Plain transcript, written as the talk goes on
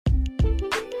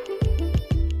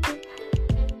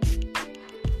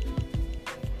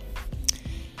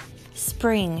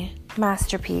Spring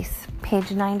Masterpiece, page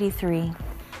 93.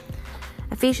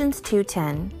 Ephesians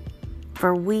 2:10,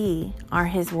 for we are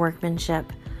his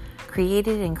workmanship,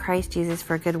 created in Christ Jesus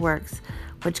for good works,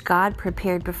 which God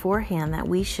prepared beforehand that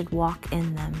we should walk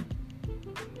in them.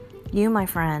 You, my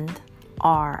friend,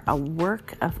 are a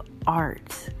work of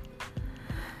art.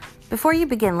 Before you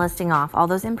begin listing off all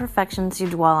those imperfections you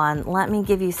dwell on, let me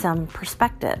give you some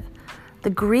perspective. The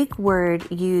Greek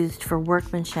word used for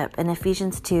workmanship in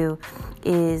Ephesians 2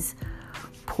 is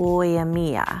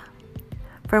poiema,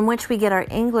 from which we get our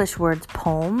English words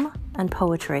poem and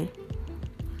poetry.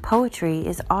 Poetry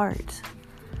is art.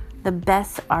 The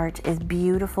best art is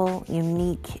beautiful,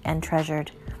 unique, and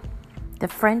treasured. The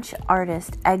French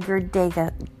artist Edgar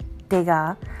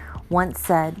Degas once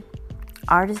said,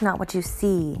 "Art is not what you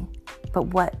see,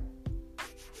 but what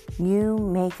you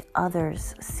make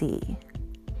others see."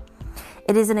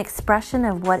 It is an expression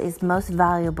of what is most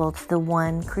valuable to the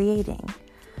one creating.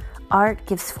 Art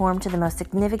gives form to the most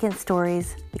significant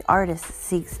stories the artist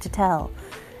seeks to tell,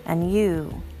 and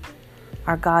you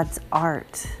are God's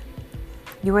art.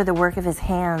 You are the work of his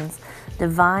hands,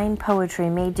 divine poetry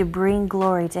made to bring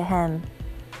glory to him.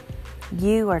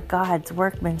 You are God's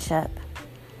workmanship,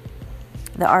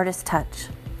 the artist's touch.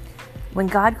 When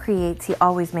God creates, he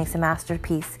always makes a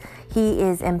masterpiece. He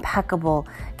is impeccable,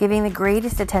 giving the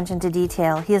greatest attention to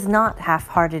detail. He is not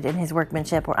half-hearted in his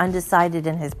workmanship or undecided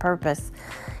in his purpose.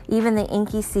 Even the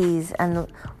inky seas and the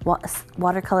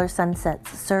watercolor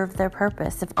sunsets serve their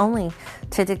purpose, if only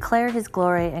to declare his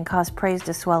glory and cause praise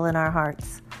to swell in our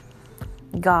hearts.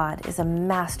 God is a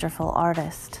masterful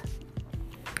artist.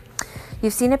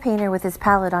 You've seen a painter with his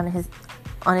palette on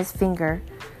his finger,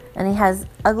 and he has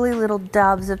ugly little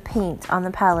daubs of paint on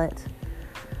the palette.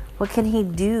 What can he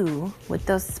do with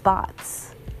those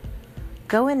spots?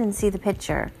 Go in and see the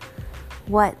picture.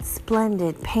 What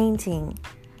splendid painting!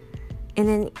 In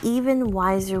an even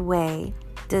wiser way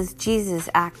does Jesus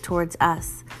act towards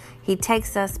us. He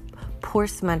takes us, poor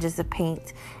smudges of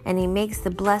paint, and he makes the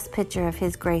blessed picture of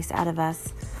his grace out of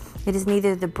us. It is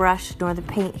neither the brush nor the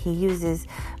paint he uses,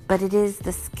 but it is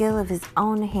the skill of his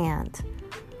own hand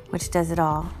which does it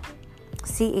all.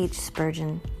 C.H.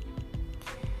 Spurgeon.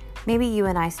 Maybe you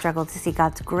and I struggle to see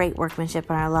God's great workmanship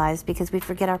in our lives because we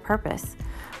forget our purpose.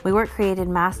 We weren't created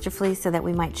masterfully so that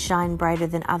we might shine brighter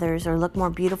than others or look more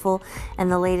beautiful in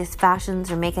the latest fashions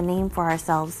or make a name for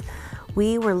ourselves.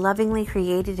 We were lovingly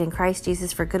created in Christ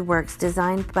Jesus for good works,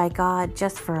 designed by God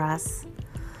just for us.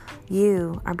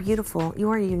 You are beautiful.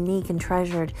 You are unique and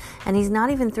treasured, and he's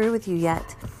not even through with you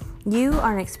yet. You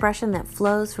are an expression that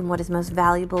flows from what is most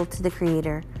valuable to the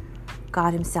Creator,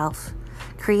 God himself,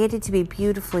 created to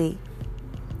beautifully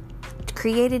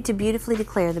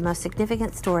declare the most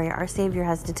significant story our Savior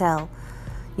has to tell.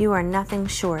 You are nothing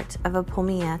short of a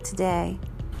poiema today.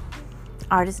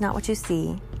 Art is not what you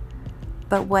see,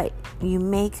 but what you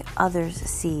make others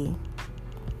see.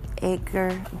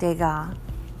 Edgar Degas.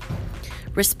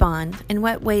 Respond. In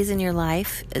what ways in your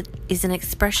life is an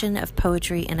expression of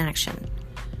poetry in action?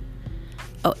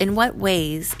 In what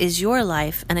ways is your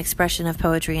life an expression of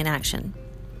poetry in action?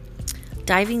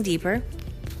 Diving deeper,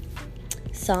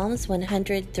 Psalms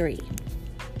 103.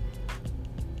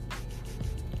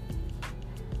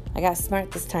 I got smart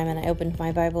this time and I opened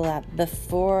my Bible app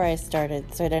before I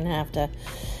started so I didn't have to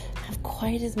have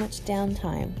quite as much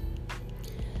downtime.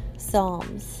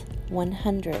 Psalms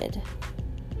 100,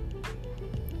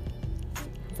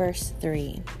 verse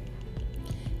 3.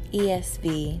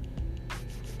 ESV.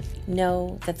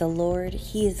 Know that the Lord,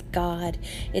 he is God.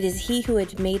 It is he who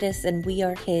had made us, and we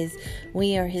are his.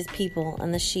 We are his people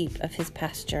and the sheep of his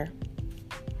pasture.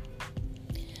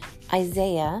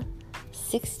 Isaiah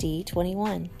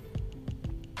 60:21.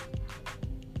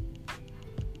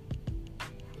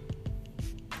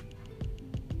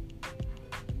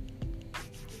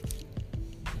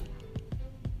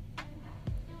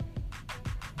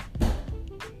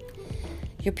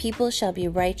 Your people shall be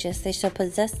righteous, they shall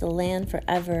possess the land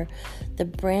forever, the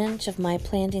branch of my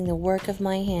planting, the work of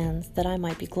my hands, that I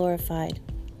might be glorified.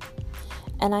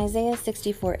 And Isaiah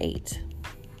 64:8.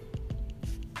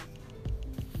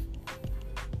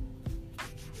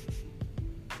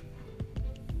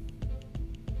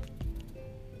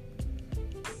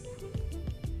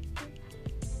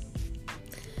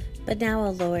 But now,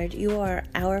 O Lord, you are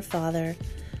our Father,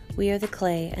 we are the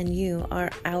clay, and you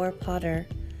are our potter.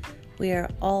 We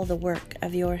are all the work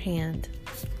of your hand.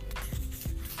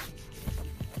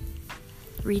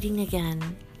 Reading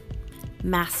again.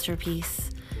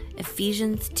 Masterpiece.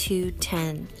 Ephesians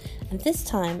 2:10. And this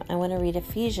time I want to read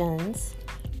Ephesians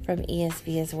from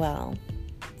ESV as well.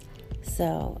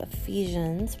 So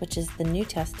Ephesians, which is the New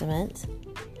Testament,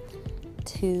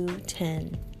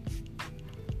 2:10.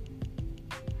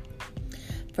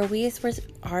 For we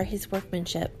are his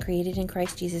workmanship, created in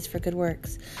Christ Jesus for good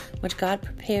works, which God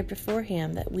prepared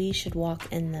beforehand that we should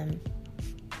walk in them.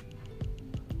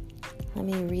 Let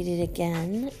me read it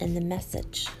again in the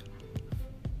Message.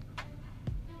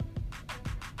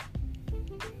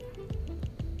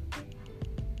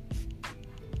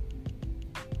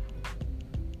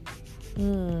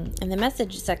 And the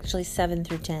Message is actually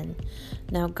 7-10.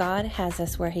 Now God has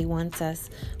us where he wants us,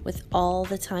 with all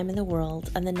the time in the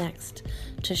world and the next,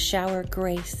 to shower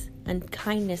grace and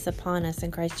kindness upon us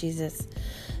in Christ Jesus.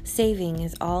 Saving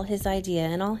is all his idea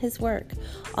and all his work.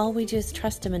 All we do is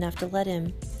trust him enough to let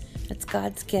him. It's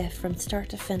God's gift from start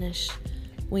to finish.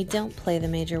 We don't play the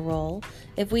major role.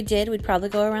 If we did, we'd probably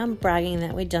go around bragging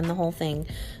that we'd done the whole thing.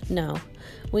 No,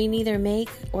 we neither make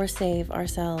or save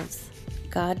ourselves.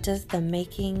 God does the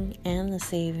making and the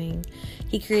saving.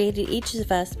 He created each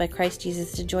of us by Christ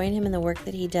Jesus to join him in the work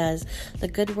that he does, the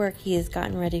good work he has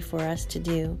gotten ready for us to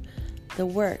do, the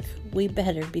work we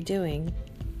better be doing.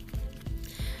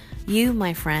 You,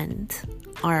 my friend,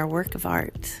 are a work of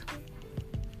art.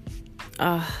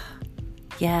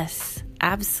 Yes,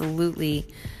 absolutely.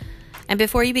 And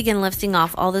before you begin listing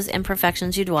off all those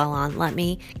imperfections you dwell on, let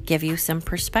me give you some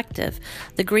perspective.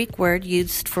 The Greek word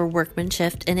used for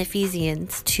workmanship in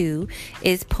Ephesians 2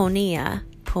 is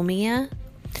poiema,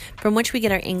 from which we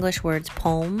get our English words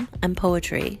poem and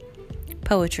poetry.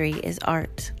 Poetry is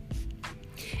art.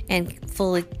 And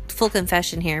full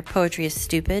confession here, poetry is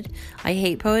stupid. I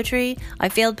hate poetry. I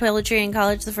failed poetry in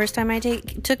college the first time I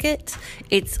took it.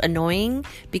 It's annoying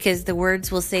because the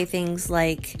words will say things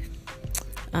like,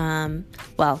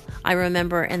 I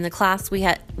remember in the class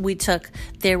we took,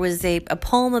 there was a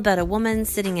poem about a woman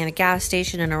sitting in a gas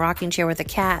station in a rocking chair with a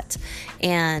cat,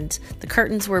 and the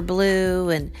curtains were blue,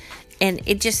 and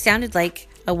it just sounded like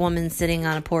a woman sitting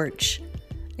on a porch,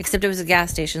 except it was a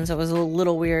gas station, so it was a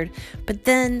little weird. But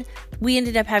then we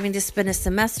ended up having to spend a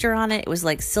semester on it. It was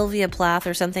like Sylvia Plath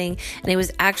or something, and it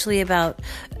was actually about,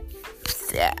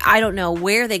 I don't know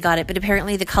where they got it, but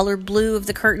apparently the color blue of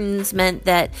the curtains meant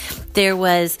that there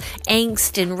was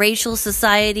angst in racial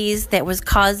societies that was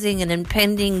causing an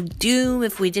impending doom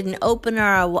if we didn't open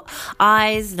our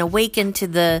eyes and awaken to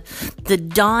the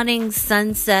dawning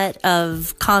sunset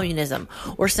of communism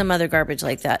or some other garbage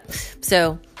like that.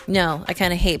 So, no, I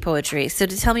kind of hate poetry. So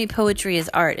to tell me poetry is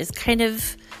art is kind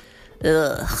of,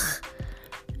 ugh.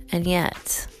 And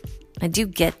yet, I do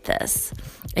get this.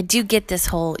 I do get this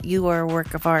whole, you are a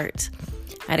work of art.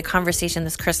 I had a conversation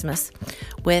this Christmas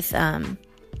with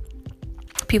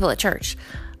people at church.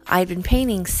 I'd been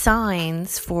painting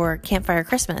signs for Campfire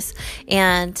Christmas,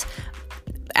 and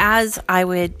as I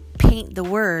would paint the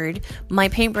word, my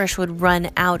paintbrush would run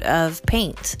out of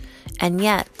paint, and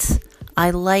yet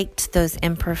I liked those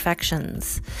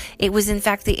imperfections. It was in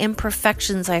fact the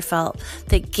imperfections I felt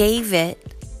that gave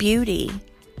it beauty.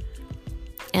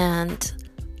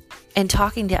 And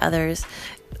talking to others,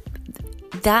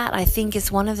 that I think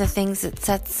is one of the things that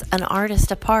sets an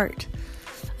artist apart.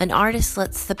 An artist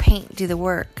lets the paint do the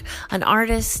work. An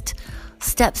artist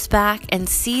steps back and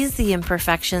sees the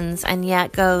imperfections and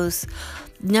yet goes,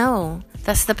 no,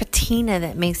 that's the patina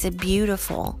that makes it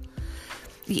beautiful.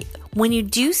 When you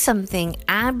do something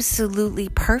absolutely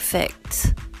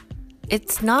perfect,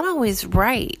 it's not always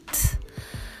right.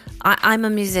 I'm a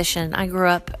musician. I grew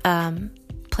up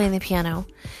playing the piano,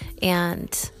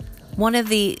 and one of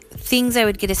the things I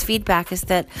would get as feedback is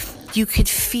that you could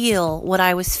feel what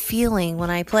I was feeling when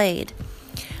I played.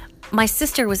 My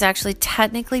sister was actually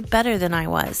technically better than I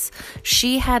was.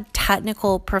 She had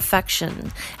technical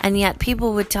perfection, and yet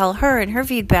people would tell her, and her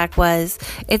feedback was,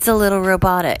 it's a little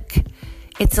robotic.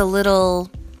 It's a little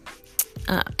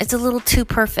too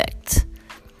perfect.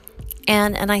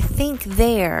 And I think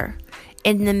there,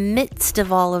 in the midst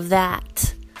of all of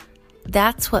that,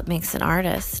 that's what makes an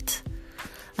artist.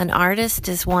 An artist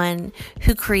is one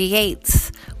who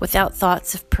creates without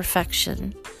thoughts of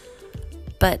perfection,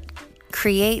 but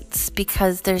creates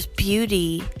because there's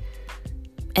beauty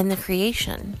in the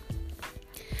creation.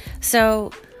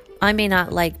 So I may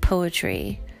not like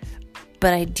poetry,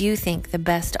 but I do think the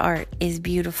best art is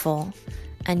beautiful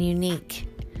and unique.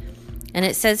 And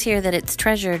it says here that it's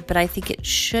treasured, but I think it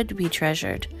should be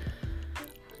treasured.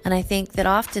 And I think that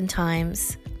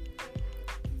oftentimes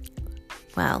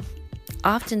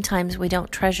we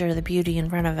don't treasure the beauty in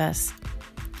front of us.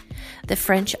 The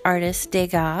French artist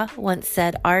Degas once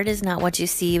said, art is not what you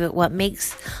see, but what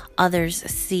makes others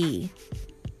see.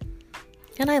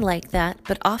 And I like that,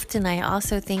 but often I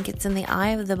also think it's in the eye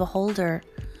of the beholder.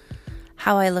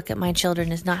 How I look at my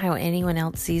children is not how anyone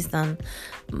else sees them.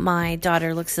 My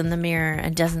daughter looks in the mirror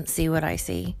and doesn't see what I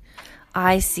see.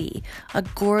 I see a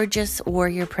gorgeous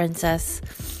warrior princess.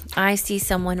 I see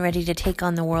someone ready to take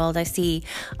on the world. I see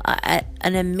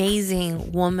an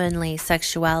amazing womanly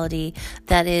sexuality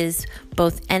that is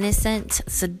both innocent,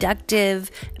 seductive,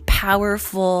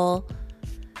 powerful,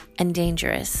 and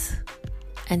dangerous.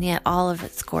 And yet all of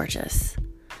it's gorgeous.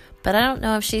 But I don't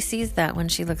know if she sees that when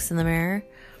she looks in the mirror.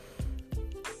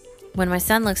 When my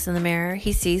son looks in the mirror,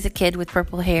 he sees a kid with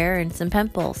purple hair and some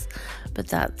pimples. But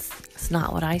that's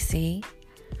not what I see.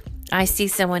 I see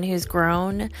someone who's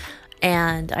grown,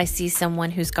 and I see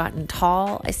someone who's gotten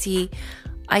tall. I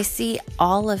see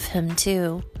all of him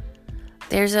too.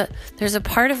 There's a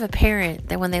part of a parent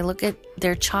that when they look at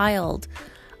their child,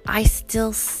 I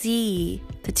still see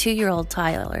the 2-year-old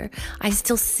Tyler. I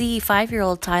still see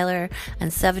 5-year-old Tyler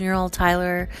and 7-year-old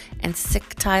Tyler and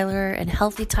sick Tyler and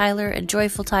healthy Tyler and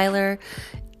joyful Tyler.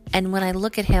 And when I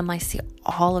look at him, I see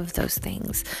all of those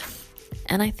things.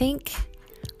 And I think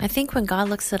when God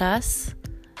looks at us,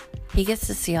 he gets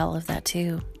to see all of that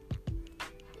too.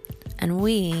 And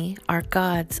we are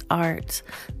God's art,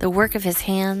 the work of his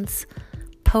hands,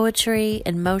 poetry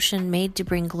and motion made to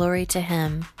bring glory to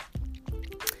him.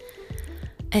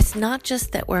 It's not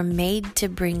just that we're made to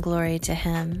bring glory to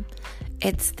him,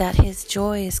 it's that his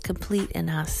joy is complete in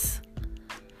us.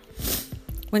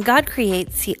 When God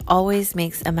creates, he always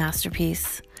makes a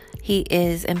masterpiece. He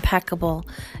is impeccable,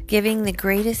 giving the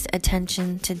greatest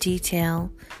attention to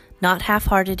detail, not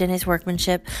half-hearted in his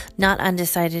workmanship, not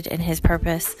undecided in his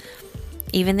purpose.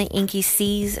 Even the inky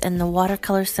seas and the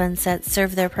watercolor sunsets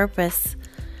serve their purpose.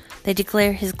 They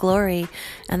declare his glory,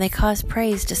 and they cause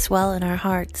praise to swell in our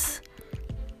hearts.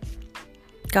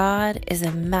 God is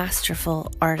a masterful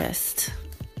artist.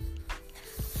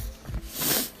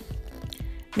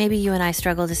 Maybe you and I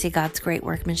struggle to see God's great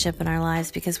workmanship in our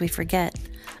lives because we forget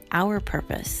our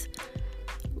purpose.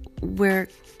 We're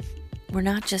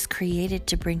not just created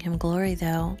to bring him glory,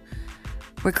 though.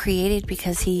 We're created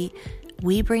because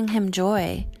we bring him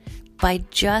joy by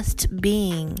just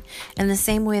being, in the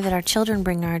same way that our children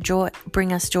bring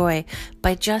us joy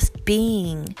by just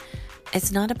being.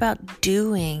 It's not about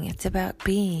doing, it's about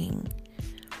being.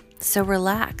 So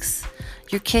relax.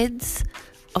 Your kids,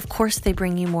 of course, they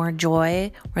bring you more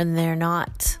joy when they're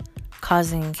not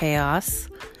causing chaos.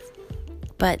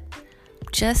 But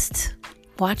just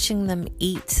watching them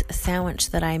eat a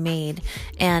sandwich that I made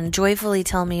and joyfully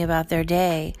tell me about their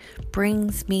day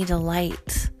brings me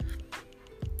delight.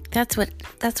 That's what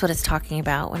it's talking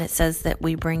about when it says that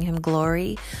we bring him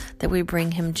glory, that we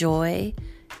bring him joy.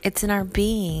 It's in our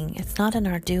being. It's not in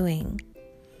our doing.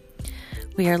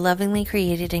 We are lovingly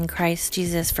created in Christ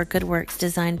Jesus for good works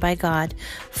designed by God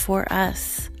for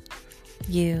us.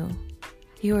 You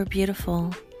are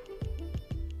beautiful.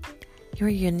 You are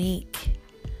unique.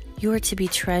 You are to be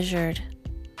treasured.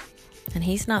 And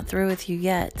he's not through with you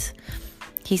yet.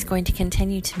 He's going to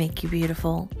continue to make you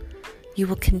beautiful. You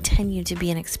will continue to be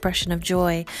an expression of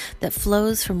joy that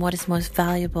flows from what is most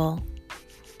valuable,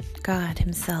 God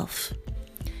himself.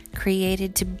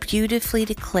 Created to beautifully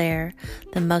declare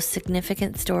the most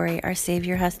significant story our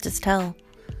Savior has to tell.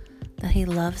 That he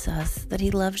loves us, that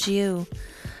he loves you.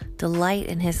 Delight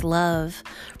in his love.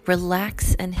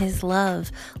 Relax in his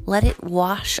love. Let it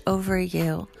wash over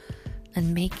you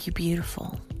and make you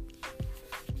beautiful.